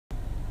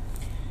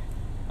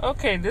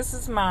Okay, this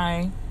is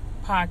my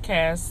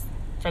podcast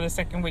for the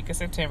second week of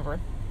September.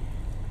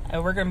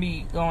 We're gonna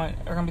be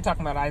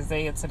talking about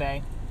Isaiah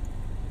today,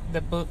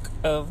 the book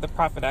of the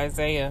prophet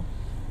Isaiah,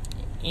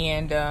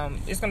 and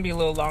it's gonna be a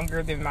little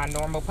longer than my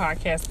normal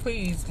podcast.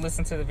 Please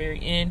listen to the very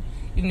end,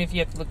 even if you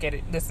have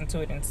to listen to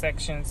it in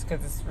sections,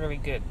 because it's really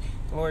good.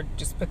 The Lord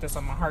just put this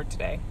on my heart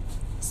today.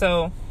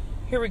 So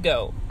here we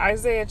go,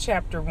 Isaiah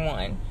chapter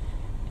 1.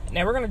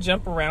 Now we're gonna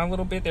jump around a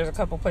little bit. There's a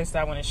couple places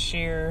I want to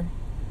share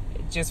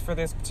just for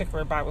this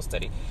particular Bible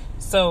study.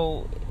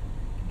 So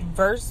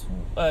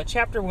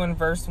chapter 1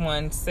 verse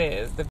 1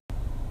 says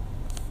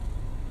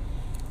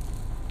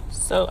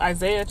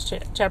Isaiah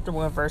chapter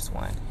 1 verse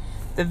 1,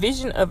 the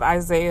vision of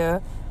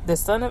Isaiah the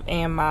son of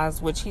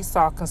Amoz, which he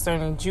saw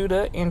concerning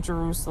Judah and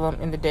Jerusalem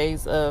in the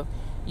days of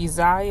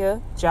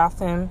Uzziah,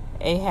 Jotham,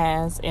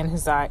 Ahaz, and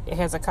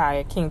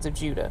Hezekiah, kings of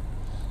Judah.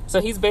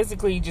 So he's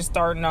basically just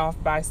starting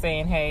off by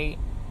saying, hey,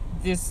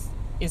 this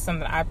is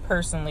something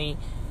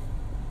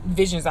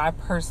visions I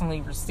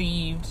personally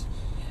received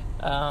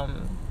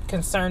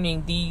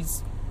concerning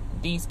these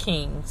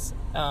kings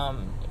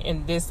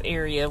in this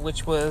area,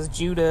 which was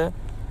Judah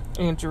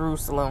and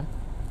Jerusalem.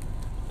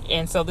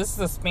 And so this is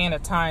a span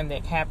of time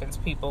that happens,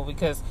 people,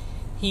 because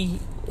he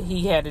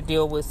had to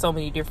deal with so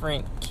many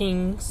different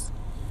kings,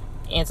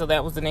 and so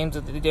that was the names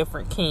of the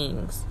different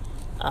kings,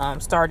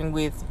 starting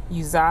with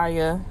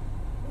Uzziah,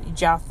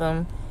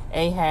 Jotham,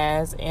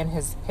 Ahaz, and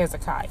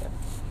Hezekiah.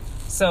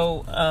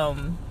 So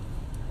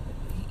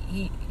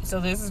So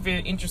this is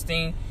very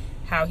interesting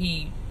how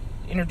he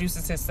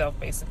introduces himself,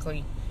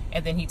 basically,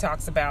 and then he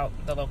talks about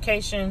the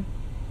location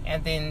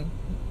and then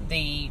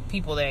the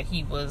people that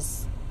he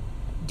was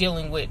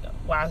dealing with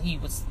while he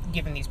was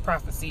giving these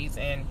prophecies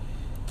and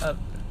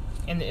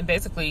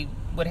basically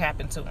what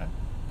happened to him.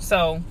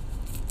 So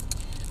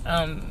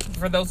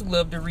for those who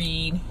love to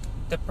read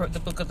the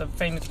book of the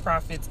famous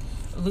prophets,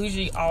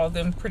 usually all of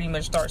them pretty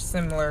much start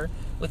similar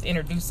with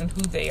introducing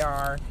who they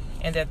are,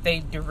 and that they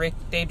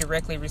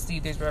directly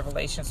receive these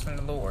revelations from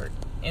the Lord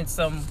in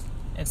some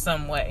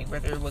way,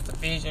 whether it was a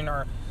vision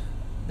or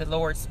the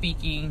Lord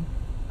speaking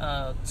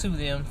to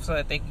them so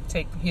that they can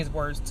take his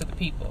words to the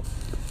people.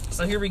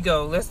 So here we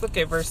go. Let's look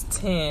at verse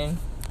 10.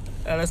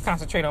 Let's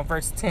concentrate on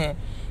verse 10.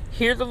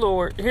 Hear the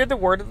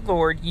word of the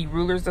Lord, ye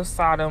rulers of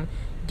Sodom.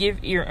 Give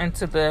ear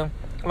unto the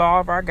law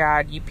of our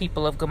God, ye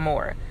people of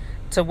Gomorrah.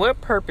 To what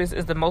purpose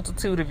is the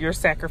multitude of your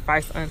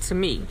sacrifice unto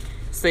me,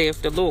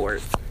 saith the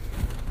Lord?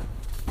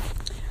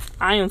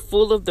 I am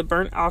full of the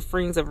burnt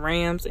offerings of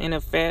rams and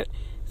of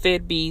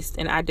fed beasts,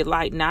 and I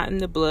delight not in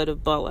the blood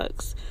of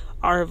bullocks,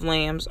 or of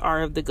lambs,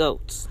 or of the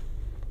goats.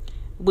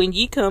 When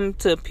ye come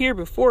to appear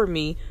before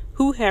me,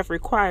 who have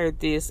required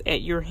this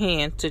at your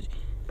hand to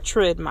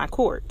tread my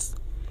courts?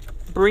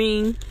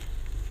 Bring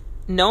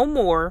no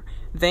more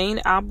vain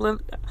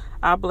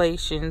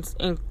oblations.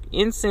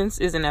 Incense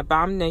is an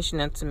abomination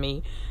unto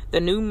me. The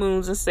new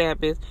moons and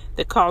Sabbath,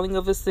 the calling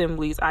of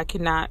assemblies, I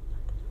cannot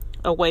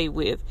away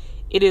with.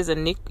 It is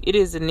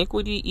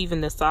iniquity,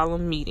 even the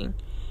solemn meeting.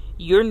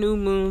 Your new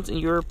moons and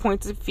your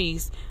appointed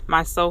feasts,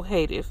 my soul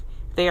hateth.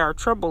 They are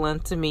trouble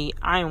unto me.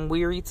 I am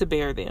weary to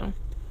bear them.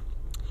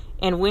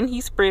 And when you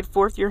spread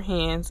forth your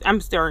hands, I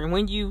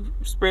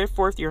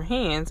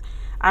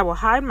will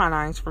hide mine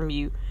eyes from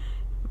you.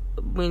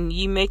 When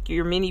ye make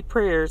your many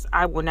prayers,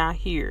 I will not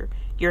hear.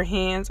 Your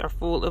hands are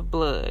full of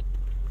blood.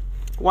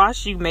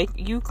 Wash you, make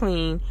you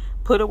clean.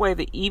 Put away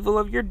the evil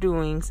of your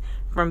doings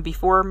from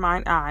before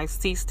mine eyes.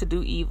 Cease to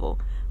do evil.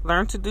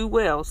 Learn to do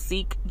well.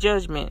 Seek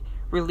judgment.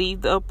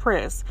 Relieve the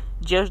oppressed.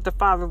 Judge the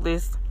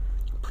fatherless.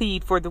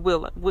 Plead for the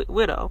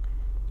widow.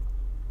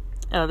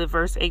 The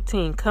verse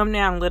 18. Come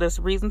now and let us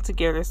reason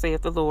together,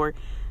 saith the Lord.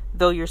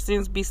 Though your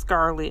sins be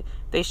scarlet,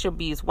 they shall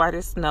be as white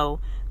as snow.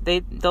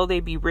 Though they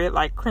be red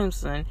like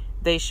crimson,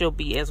 they shall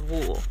be as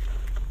wool.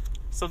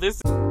 So this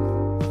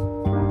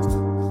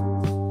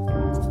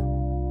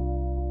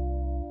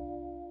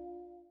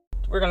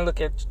we're going to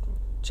look at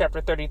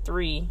chapter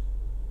 33,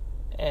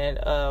 and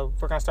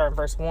we're going to start in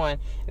verse 1.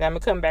 And I'm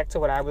going to come back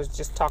to what I was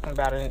just talking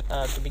about in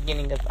the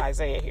beginning of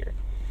Isaiah here.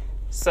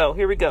 So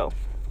here we go.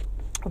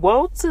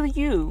 Woe to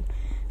you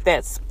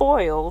that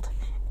spoiled,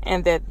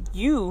 and that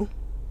you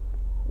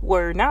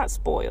were not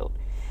spoiled,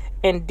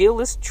 and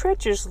dealest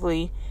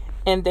treacherously,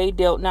 and they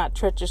dealt not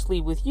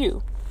treacherously with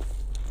you.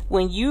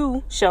 When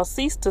you shall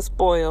cease to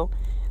spoil,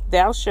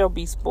 thou shalt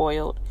be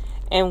spoiled,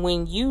 and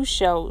when you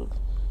shall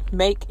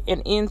make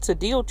an end to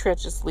deal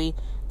treacherously,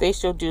 they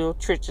shall deal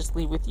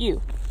treacherously with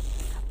you.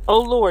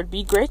 O Lord,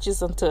 be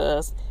gracious unto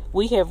us.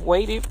 We have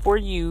waited for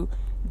you.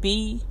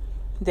 Be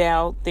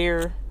thou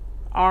their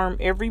arm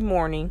every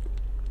morning,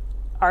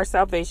 our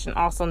salvation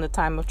also in the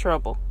time of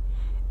trouble.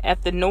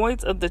 At the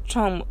noise of the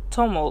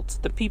tumults,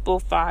 the people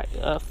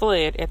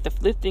fled. At the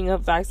lifting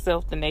of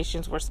thyself, the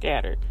nations were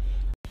scattered.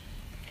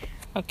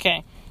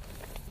 Okay.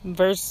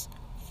 Verse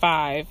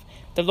 5.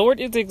 The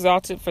Lord is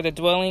exalted for the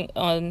dwelling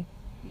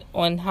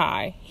on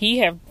high. He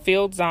have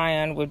filled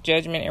Zion with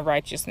judgment and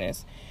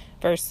righteousness.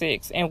 Verse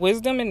 6. And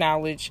wisdom and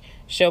knowledge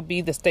shall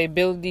be the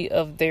stability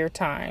of their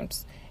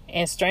times.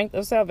 and strength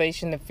of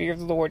salvation. The fear of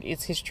the Lord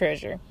is his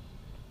treasure.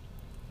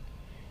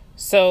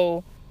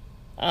 So,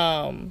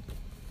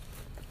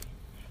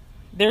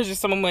 there's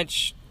just so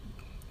much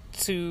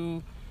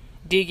to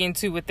dig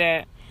into with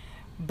that.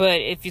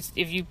 But if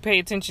you pay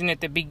attention at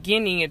the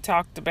beginning, it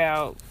talked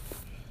about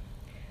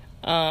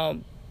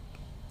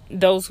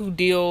those who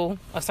deal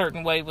a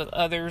certain way with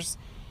others,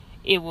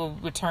 it will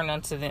return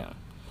unto them.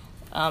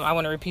 I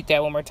want to repeat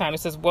that one more time. It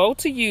says, "Woe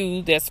to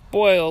you that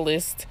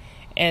spoilest,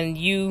 and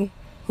you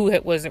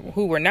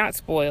who were not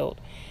spoiled,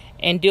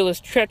 and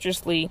dealest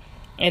treacherously,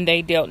 and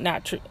they dealt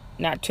not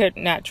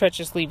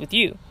treacherously with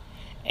you,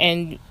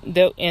 and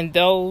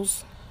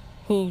those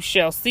who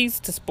shall cease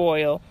to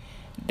spoil,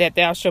 that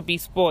thou shalt be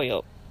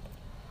spoiled.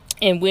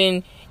 And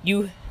when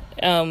you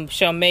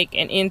shall make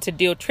an end to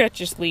deal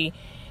treacherously,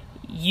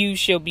 you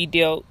shall be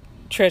dealt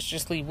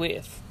treacherously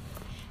with."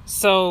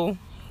 So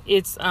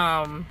it's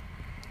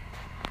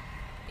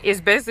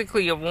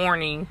basically a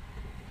warning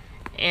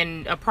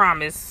and a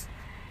promise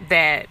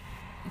that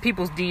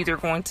people's deeds are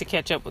going to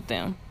catch up with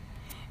them.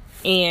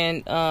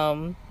 And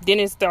then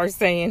it starts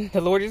saying,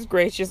 "The Lord is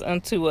gracious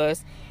unto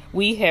us.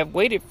 We have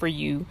waited for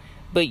you,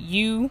 but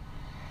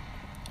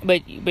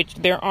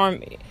their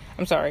army.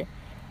 I'm sorry.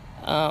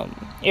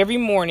 Every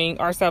morning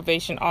our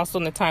salvation, also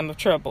in the time of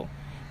trouble.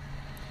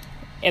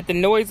 At the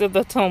noise of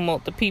the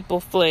tumult, the people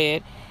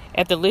fled.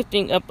 At the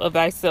lifting up of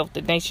thyself,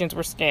 the nations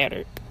were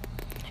scattered.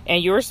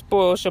 And your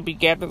spoil shall be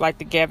gathered like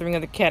the gathering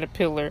of the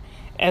caterpillar,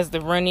 as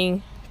the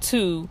running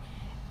to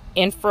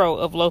and fro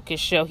of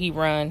locusts shall he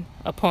run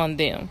upon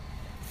them."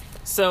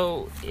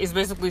 So it's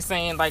basically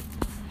saying, like,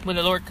 when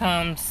the Lord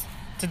comes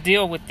to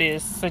deal with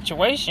this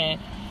situation,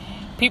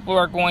 people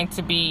are going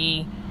to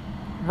be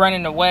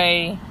running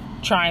away,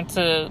 trying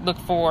to look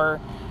for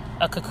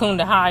a cocoon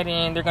to hide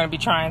in. They're going to be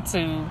trying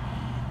to,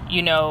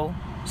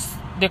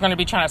 they're going to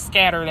be trying to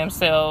scatter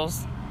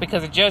themselves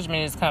because a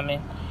judgment is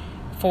coming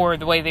for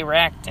the way they were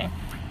acting.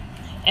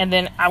 And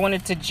then I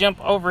wanted to jump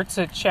over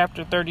to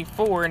chapter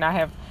 34, and I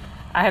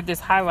have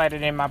this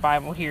highlighted in my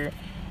Bible here.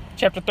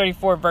 Chapter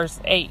 34, verse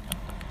 8.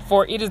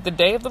 "For it is the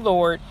day of the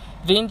Lord,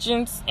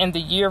 vengeance and the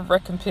year of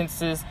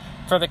recompenses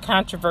for the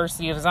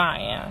controversy of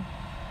Zion."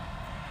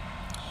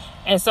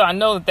 And so I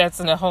know that that's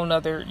in a whole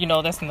nother,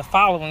 that's in the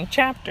following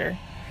chapter,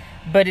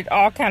 but it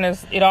all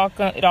comes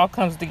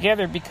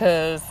together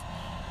because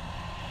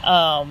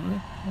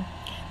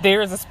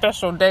there is a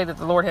special day that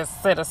the Lord has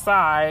set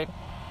aside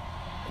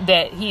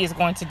that he is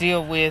going to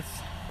deal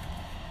with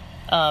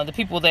the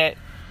people that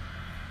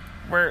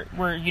were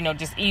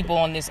just evil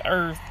on this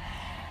earth,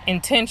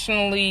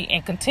 intentionally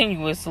and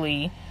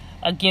continuously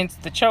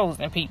against the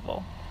chosen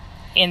people.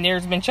 And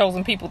there's been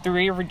chosen people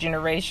through every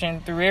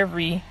generation, through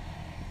every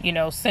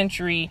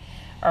century,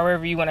 or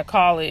whatever you want to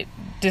call it,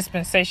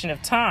 dispensation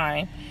of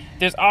time.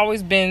 There's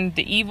always been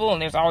the evil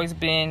and there's always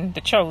been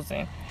the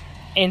chosen.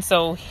 And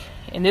so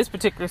in this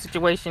particular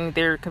situation,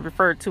 they're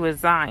referred to as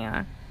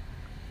Zion,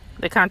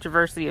 the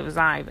controversy of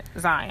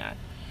Zion.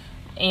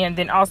 And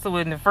then also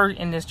in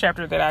this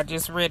chapter that I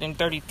just read in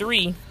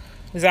 33,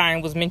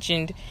 Zion was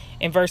mentioned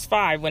in verse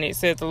 5 when it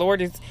says, "The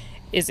Lord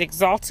is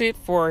exalted,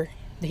 for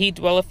he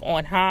dwelleth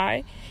on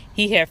high.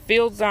 He hath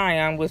filled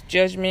Zion with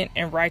judgment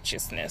and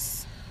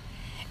righteousness."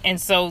 And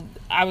so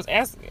I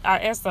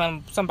asked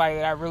somebody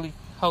that I really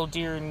hold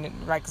dear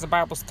and like as a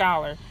Bible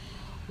scholar,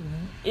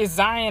 is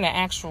Zion an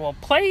actual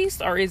place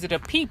or is it a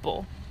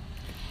people?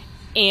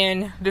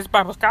 And this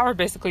Bible scholar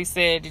basically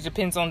said it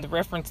depends on the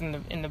reference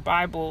in the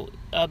Bible,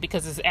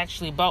 because it's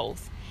actually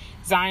both.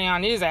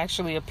 Zion is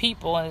actually a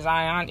people, and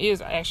Zion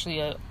is actually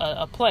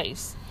a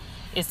place.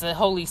 It's a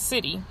holy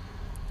city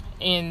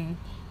in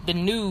the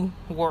new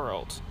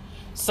world.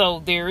 So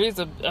there is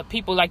a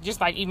people, just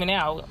like even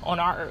now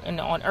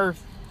on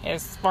earth,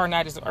 as far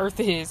not as earth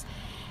is,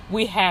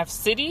 we have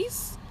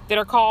cities that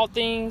are called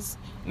things.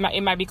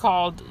 It might be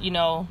called,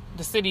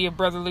 the city of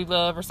brotherly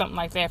love or something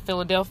like that,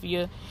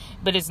 Philadelphia,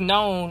 but it's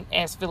known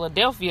as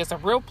Philadelphia. It's a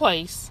real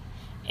place,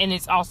 and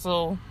it's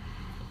also,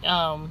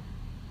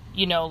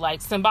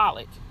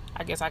 symbolic,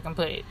 I guess I can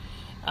put it,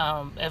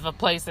 of a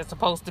place that's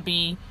supposed to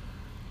be,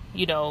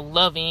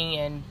 loving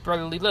and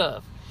brotherly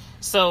love.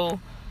 So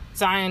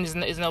Zion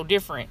is no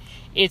different.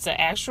 It's an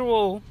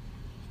actual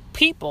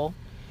people,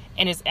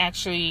 and it's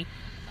actually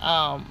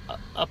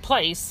a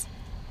place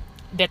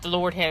that the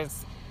Lord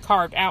has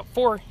carved out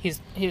for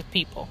his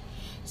people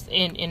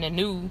in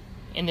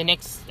the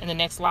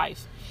next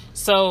life.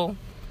 So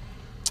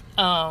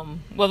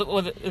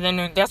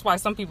then that's why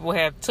some people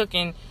have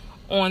taken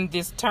on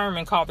this term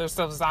and call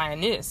themselves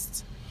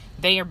Zionists.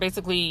 They are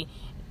basically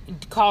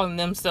calling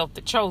themselves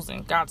the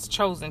chosen, God's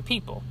chosen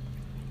people,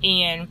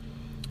 and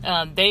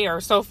they are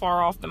so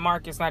far off the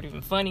mark it's not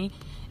even funny.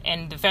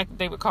 And the fact that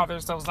they would call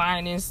themselves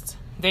Zionists,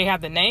 they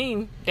have the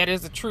name that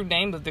is the true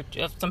name of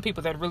some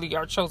people that really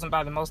are chosen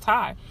by the Most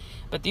High,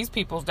 but these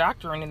people's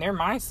doctrine and their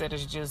mindset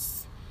is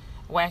just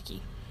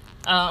wacky.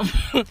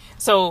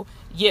 So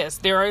yes,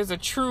 there is a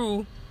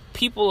true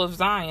people of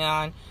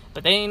Zion,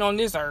 but they ain't on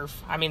this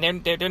earth. I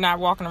mean, they're not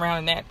walking around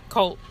in that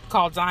cult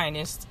called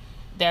Zionists,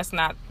 that's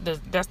not the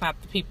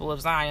people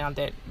of Zion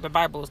that the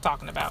Bible is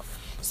talking about.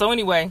 So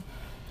anyway,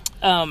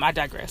 I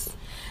digress.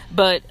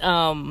 But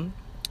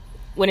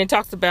when it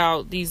talks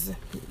about these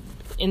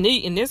in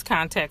this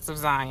context of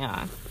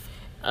Zion,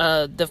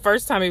 the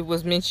first time it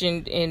was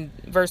mentioned in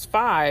verse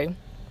 5,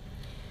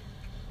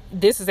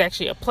 this is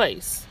actually a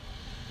place.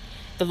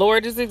 The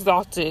Lord is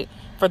exalted,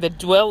 for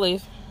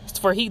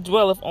he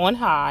dwelleth on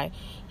high.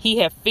 He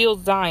hath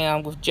filled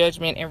Zion with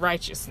judgment and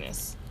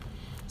righteousness.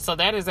 So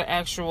that is an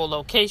actual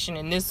location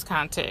in this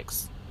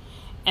context.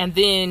 And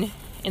then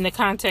in the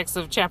context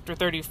of chapter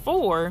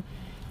 34,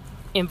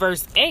 in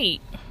verse 8,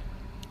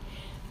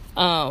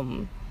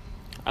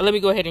 let me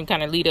go ahead and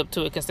kind of lead up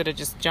to it instead of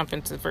just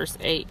jumping to verse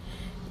 8.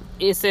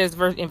 It says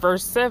in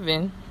verse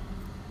 7,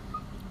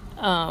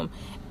 and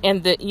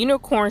the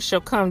unicorn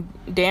shall come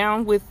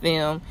down with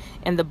them,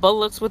 and the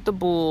bullocks with the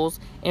bulls,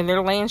 and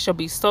their land shall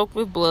be soaked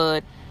with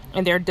blood,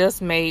 and their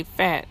dust made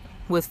fat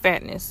with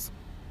fatness.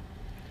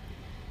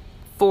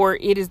 For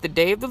it is the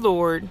day of the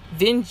Lord's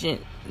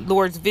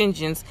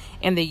vengeance,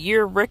 and the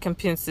year of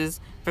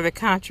recompenses for the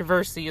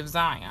controversy of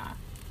Zion.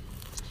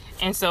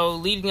 And so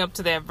leading up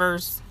to that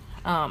verse,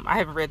 I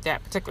haven't read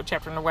that particular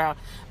chapter in a while,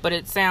 but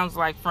it sounds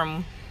like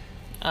from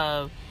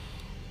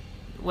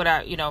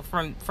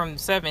from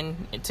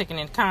 7, taken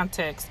in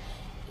context,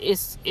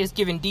 it's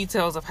giving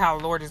details of how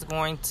the Lord is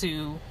going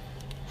to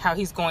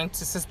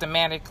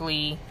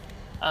systematically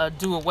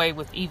do away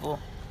with evil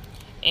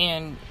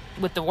and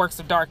with the works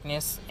of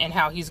darkness, and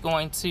how he's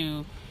going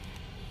to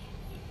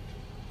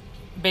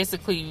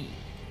basically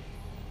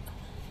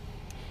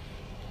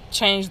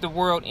change the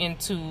world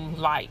into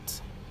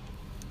light.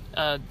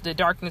 The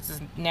darkness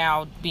is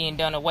now being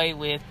done away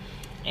with,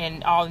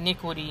 and all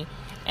iniquity,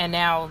 and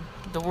now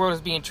the world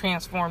is being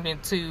transformed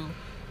into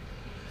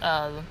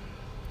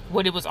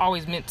what it was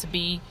always meant to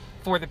be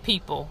for the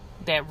people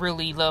that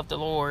really love the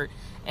Lord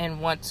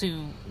and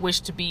wish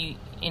to be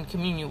in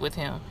communion with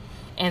him.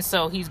 And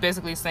so he's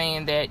basically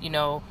saying that,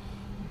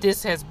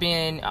 this has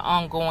been an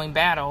ongoing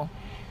battle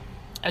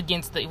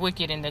against the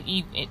wicked and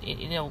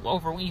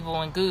over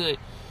evil and good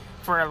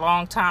for a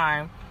long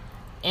time.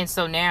 And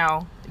so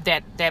now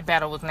that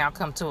battle has now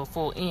come to a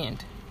full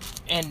end,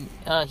 and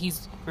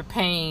he's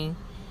repaying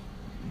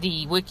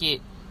the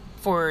wicked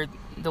for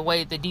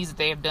the deeds that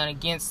they have done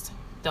against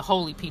the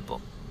holy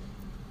people.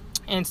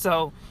 And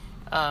so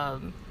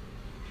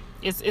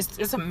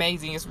it's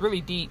amazing. It's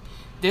really deep.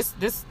 This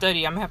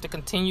study, I'm gonna have to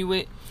continue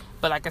it,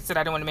 but like I said,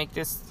 I don't want to make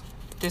this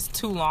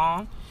too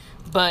long.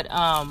 But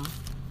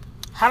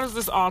how does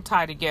this all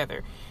tie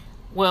together?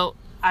 Well,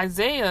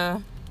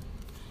 Isaiah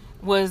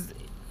was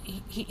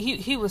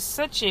he was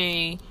such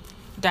a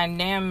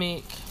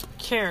dynamic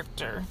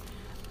character,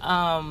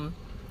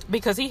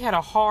 because he had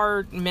a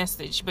hard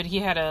message, but he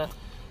had a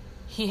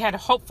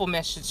hopeful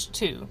message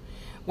too.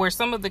 Where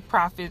some of the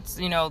prophets,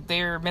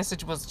 their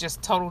message was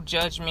just total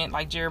judgment,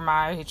 like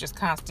Jeremiah, it's just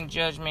constant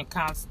judgment,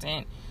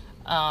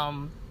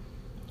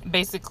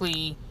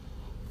 basically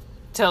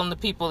telling the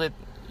people that,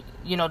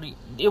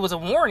 it was a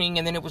warning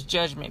and then it was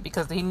judgment,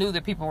 because he knew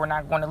that people were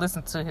not going to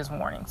listen to his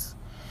warnings.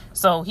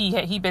 So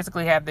he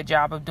basically had the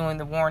job of doing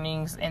the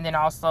warnings, and then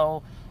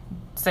also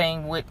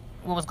saying what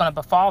was going to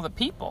befall the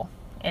people,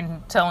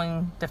 and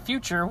telling the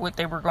future what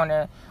they were going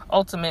to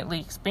ultimately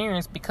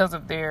experience because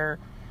of their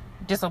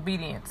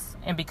disobedience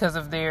and because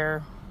of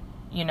their,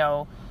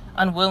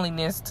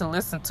 unwillingness to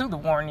listen to the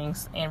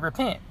warnings and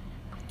repent.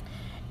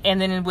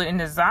 And then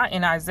in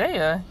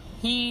Isaiah,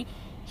 he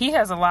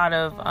has a lot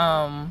of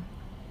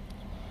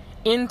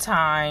end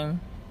time.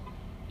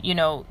 A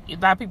lot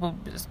of people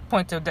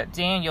point to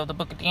Daniel, the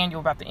book of Daniel,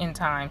 about the end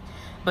time,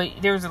 but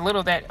there's a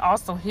little that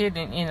also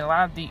hidden in a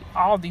lot of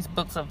all of these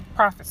books of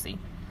prophecy,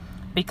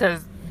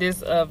 because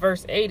this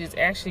verse 8 is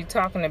actually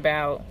talking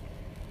about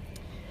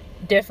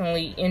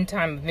definitely end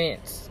time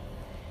events,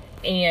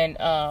 and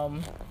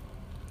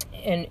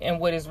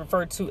what is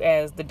referred to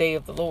as the day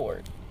of the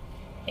Lord.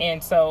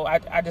 And so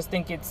I just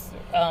think it's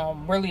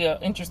really an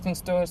interesting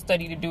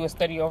study to do a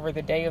study over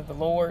the day of the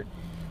Lord.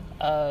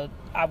 I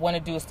want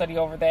to do a study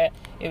over that.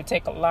 It would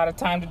take a lot of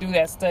time to do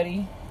that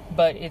study,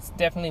 but it's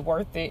definitely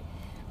worth it.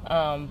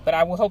 But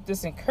I will hope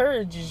this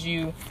encourages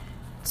you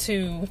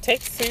to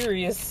take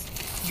serious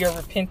your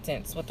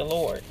repentance with the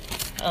Lord.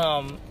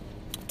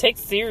 Take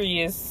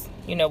serious,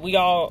 we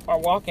all are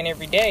walking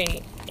every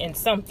day in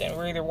something.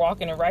 We're either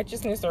walking in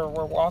righteousness or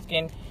we're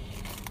walking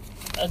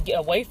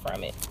away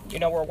from it.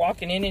 We're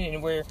walking in it,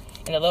 and we're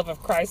in the love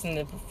of Christ and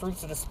the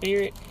fruits of the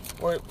Spirit.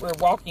 We're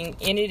walking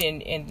in it,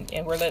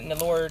 and we're letting the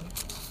Lord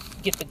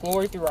get the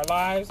glory through our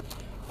lives.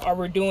 Or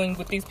we're doing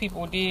what these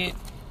people did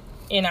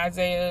in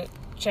Isaiah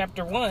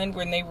chapter 1,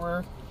 when they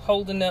were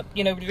holding up,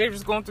 they were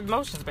just going through the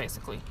motions,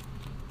 basically.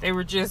 They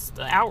were just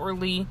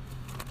outwardly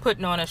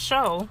putting on a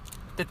show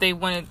that they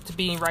wanted to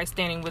be in right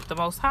standing with the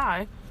Most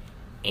High,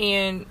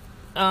 and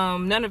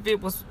none of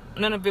it was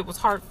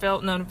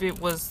heartfelt. None of it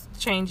was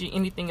changing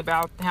anything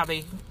about how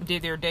they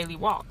did their daily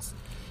walks.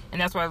 And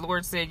that's why the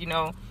Lord said,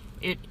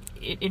 it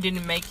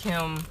didn't make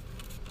him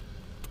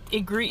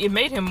agree. It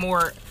made him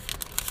more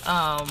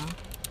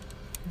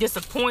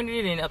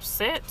disappointed and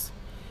upset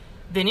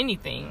than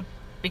anything,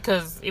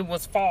 because it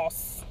was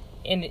false,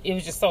 and it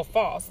was just so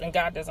false. And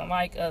God doesn't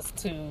like us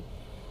to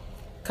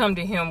come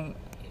to him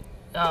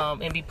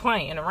and be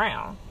playing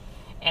around.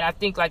 And I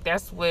think like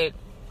that's what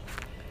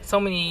so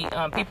many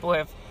people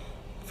have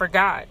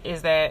forgot,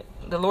 is that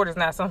the Lord is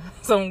not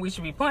someone we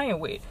should be playing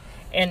with.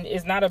 And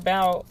it's not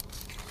about,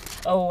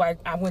 oh,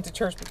 I went to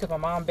church because my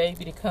mom begged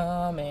me to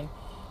come, and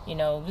you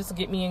know, this will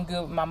get me in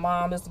good with my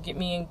mom, this will get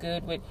me in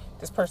good with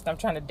this person I'm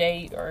trying to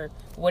date, or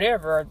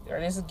whatever, or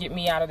this will get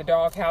me out of the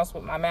doghouse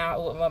with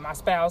my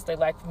spouse. They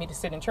like for me to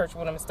sit in church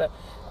with them and stuff.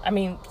 I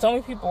mean, so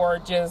many people are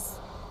just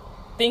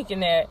thinking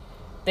that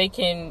they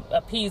can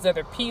appease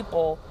other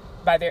people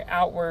by their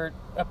outward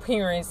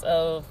appearance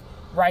of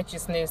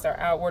righteousness, or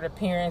outward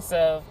appearance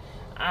of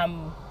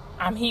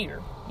I'm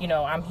here, you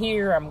know, I'm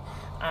here,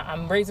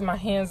 I'm raising my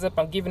hands up,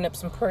 I'm giving up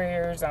some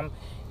prayers, I'm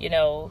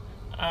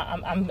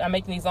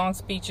making these long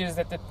speeches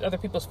at the other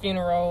people's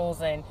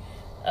funerals, and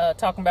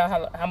talking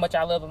about how much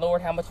I love the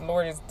Lord, how much the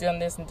Lord has done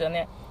this and done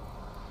that.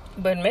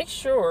 But make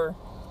sure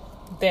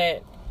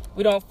that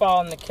we don't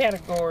fall in the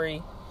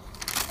category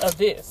of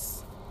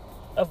this,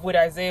 of what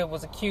Isaiah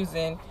was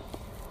accusing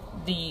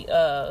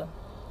the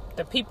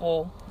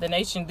people,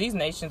 these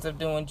nations of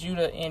doing,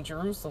 Judah and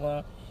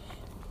Jerusalem.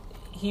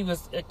 He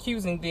was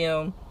accusing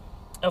them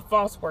of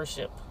false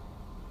worship,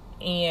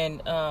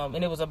 and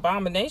it was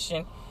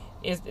abomination.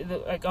 Is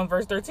like on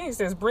verse 13, it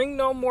says, "Bring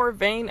no more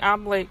vain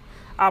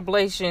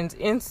oblations.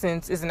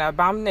 Incense is an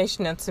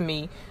abomination unto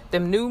me. The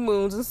new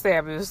moons and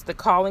Sabbaths, the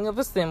calling of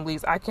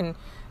assemblies, I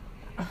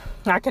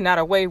cannot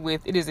away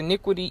with. It is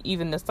iniquity,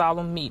 even the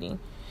solemn meeting."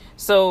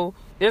 So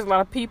there's a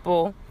lot of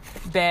people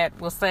that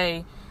will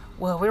say,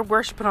 well, we're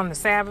worshiping on the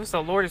Sabbath,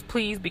 so Lord is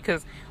pleased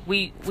because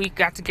we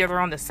got together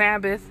on the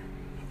Sabbath.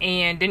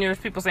 And then there's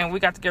people saying we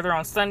got together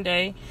on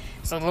Sunday,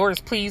 so the Lord is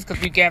pleased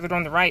because we gathered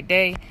on the right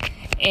day.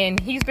 And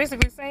he's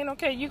basically saying,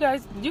 okay, you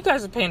guys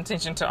are paying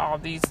attention to all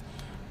these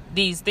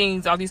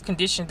things, all these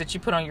conditions that you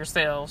put on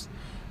yourselves.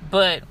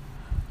 But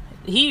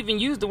he even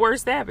used the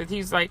word Sabbath.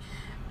 He's like,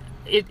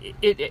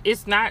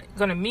 it's not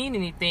going to mean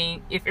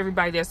anything if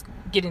everybody that's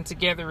getting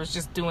together is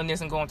just doing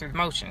this and going through the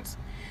motions.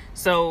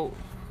 So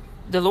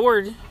the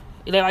Lord,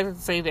 they like to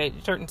say that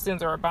certain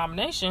sins are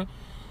abomination.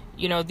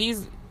 You know,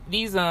 these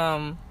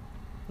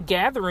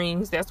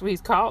gatherings, that's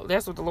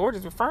what the Lord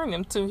is referring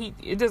them to.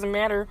 It doesn't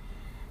matter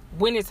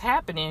when it's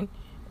happening.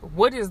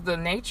 What is the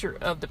nature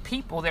of the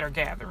people that are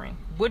gathering?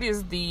 What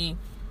is the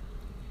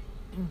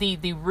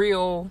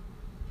real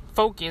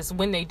focus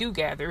when they do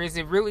gather? Is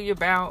it really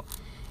about,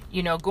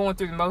 you know, going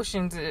through the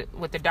motions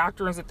with the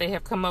doctrines that they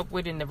have come up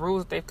with and the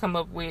rules that they've come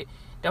up with?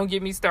 Don't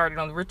get me started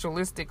on the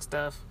ritualistic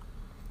stuff.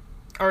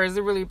 Or is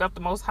it really about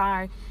the Most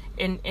High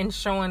and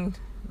showing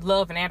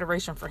love and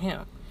adoration for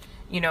him?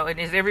 You know, and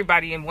is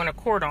everybody in one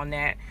accord on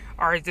that?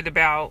 Or is it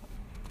about,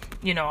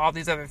 you know, all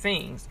these other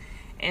things?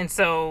 And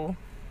so,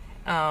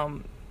 I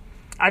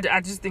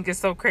just think it's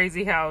so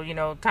crazy how, you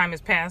know, time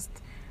has passed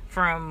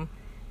from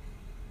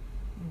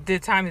the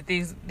time that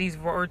these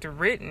words are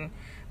written,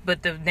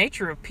 but the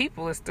nature of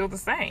people is still the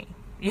same.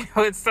 You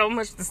know, it's so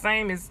much the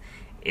same.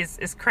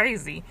 It's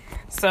crazy.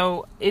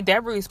 So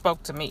that really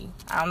spoke to me.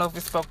 I don't know if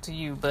it spoke to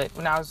you, but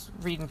when I was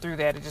reading through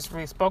that, it just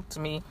really spoke to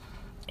me.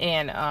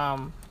 And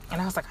I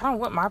was like, I don't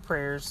want my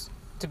prayers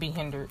to be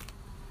hindered.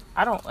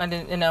 I don't. And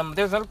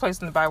there's another place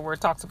in the Bible where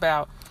it talks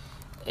about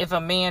if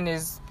a man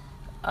is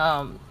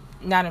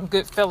not in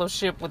good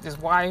fellowship with his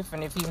wife,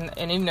 and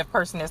even a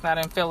person that's not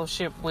in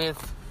fellowship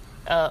with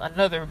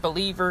another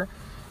believer,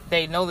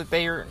 they know that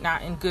they are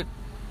not in good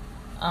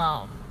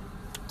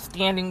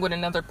standing with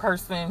another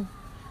person,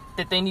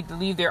 that they need to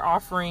leave their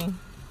offering,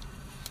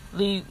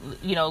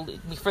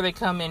 before they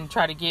come and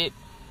try to get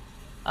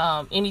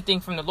anything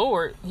from the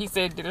Lord. He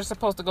said that they're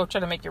supposed to go try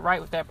to make it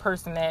right with that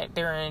person that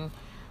they're in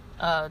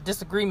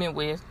disagreement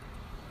with.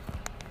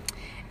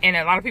 And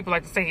a lot of people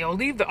like to say,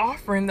 leave the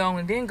offering though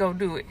and then go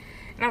do it.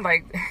 And I'm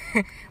like,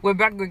 what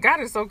God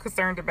is so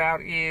concerned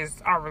about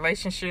is our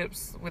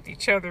relationships with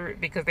each other,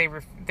 because they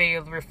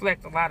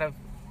reflect a lot of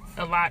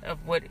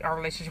what our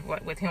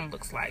relationship with him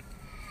looks like.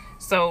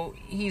 So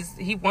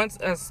he wants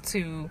us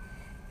to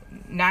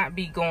not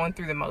be going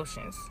through the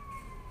motions,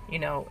 you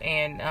know,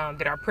 and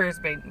that our prayers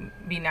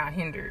be not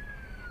hindered.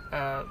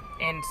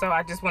 And so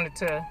I just wanted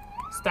to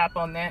stop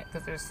on that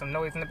because there's some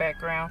noise in the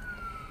background.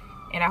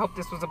 And I hope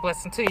this was a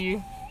blessing to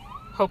you.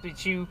 Hope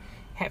that you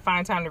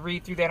find time to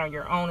read through that on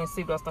your own and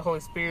see what else the Holy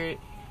Spirit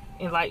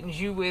enlightens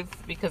you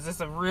with, because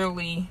it's a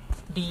really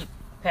deep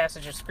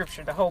passage of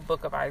scripture. The whole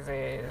book of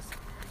Isaiah is,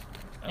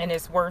 and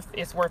it's worth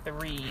a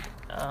read.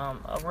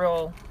 A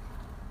real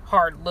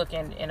hard look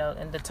in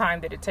the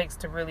time that it takes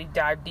to really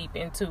dive deep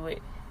into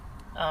it,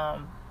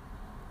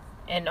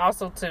 and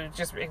also to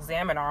just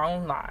examine our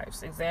own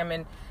lives.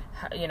 Examine,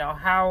 you know,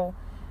 how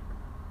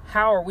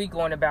are we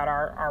going about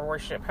our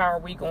worship? How are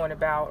we going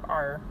about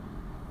our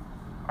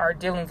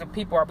dealings with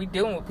people? Are we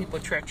dealing with people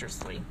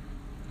treacherously?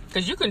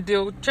 Because you can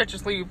deal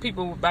treacherously with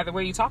people by the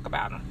way you talk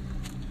about them.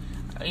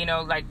 You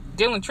know, like,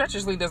 dealing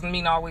treacherously doesn't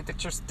mean always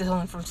that you're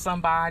stealing from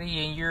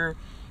somebody and you're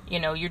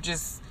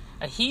just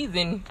a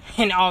heathen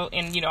and all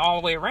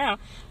the way around.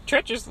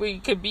 Treacherously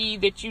could be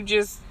that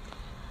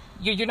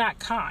you're not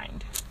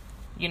kind.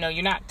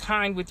 You're not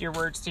kind with your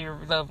words to your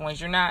loved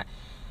ones. You're not,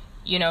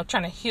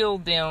 trying to heal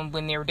them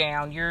when they're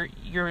down.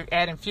 You're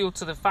adding fuel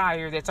to the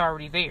fire that's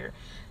already there.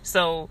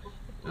 So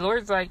the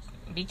Lord's like,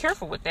 be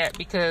careful with that,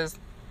 because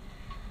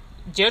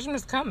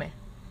judgment's coming.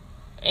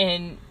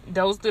 And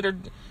those that are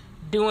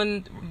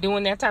doing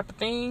that type of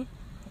thing,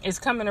 it's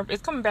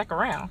coming back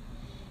around.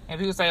 And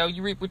people say, oh,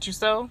 you reap what you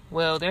sow.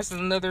 Well, that's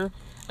another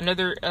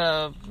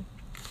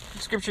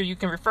scripture you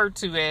can refer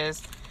to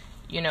as,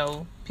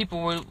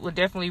 people will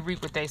definitely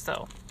reap what they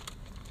sow.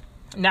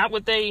 Not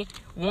what they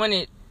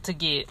wanted to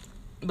get,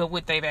 but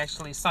what they've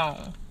actually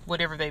sown.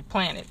 Whatever they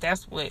planted,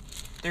 that's what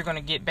they're going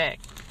to get back.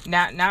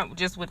 Not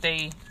just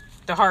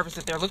the harvest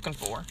that they're looking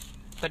for,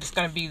 but it's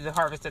going to be the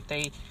harvest that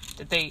they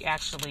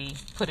actually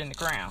put in the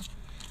ground.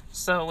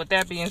 So with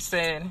that being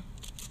said,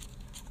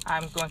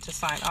 I'm going to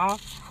sign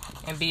off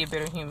and be a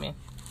better human.